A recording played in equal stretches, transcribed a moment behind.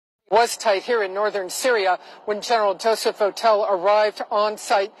was tight here in northern Syria when General Joseph Votel arrived on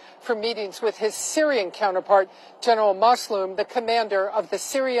site for meetings with his Syrian counterpart, General Mazloum, the commander of the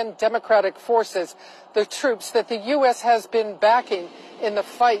Syrian Democratic Forces, the troops that the U.S. has been backing in the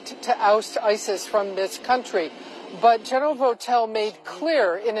fight to oust ISIS from this country. But General Votel made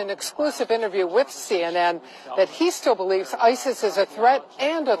clear in an exclusive interview with CNN that he still believes ISIS is a threat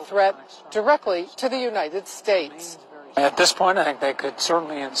and a threat directly to the United States. At this point, I think they could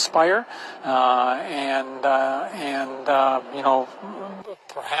certainly inspire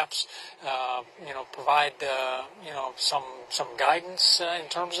perhaps provide some guidance in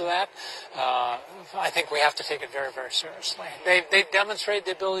terms of that. I think we have to take it very, very seriously. They've demonstrated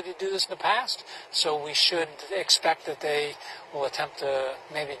the ability to do this in the past, so we should expect that they will attempt to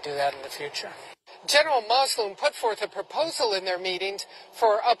maybe do that in the future. General Mazloum put forth a proposal in their meetings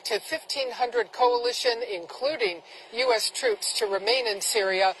for up to 1,500 coalition, including U.S. troops, to remain in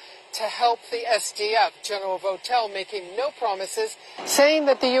Syria to help the SDF. General Votel making no promises, saying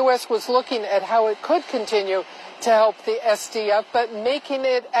that the U.S. was looking at how it could continue to help the SDF, but making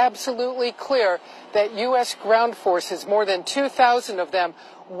it absolutely clear that U.S. ground forces, more than 2,000 of them,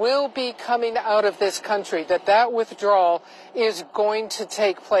 will be coming out of this country, that withdrawal is going to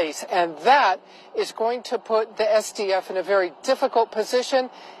take place. And that is going to put the SDF in a very difficult position.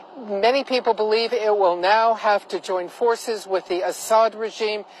 Many people believe it will now have to join forces with the Assad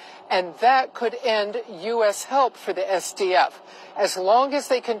regime, and that could end U.S. help for the SDF. As long as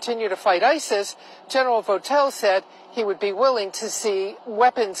they continue to fight ISIS, General Votel said he would be willing to see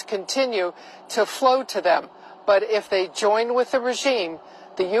weapons continue to flow to them. But if they join with the regime,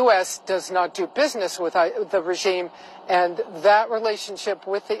 the U.S. does not do business with the regime, and that relationship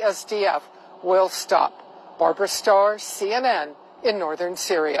with the SDF will stop. Barbara Starr, CNN, in northern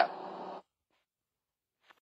Syria.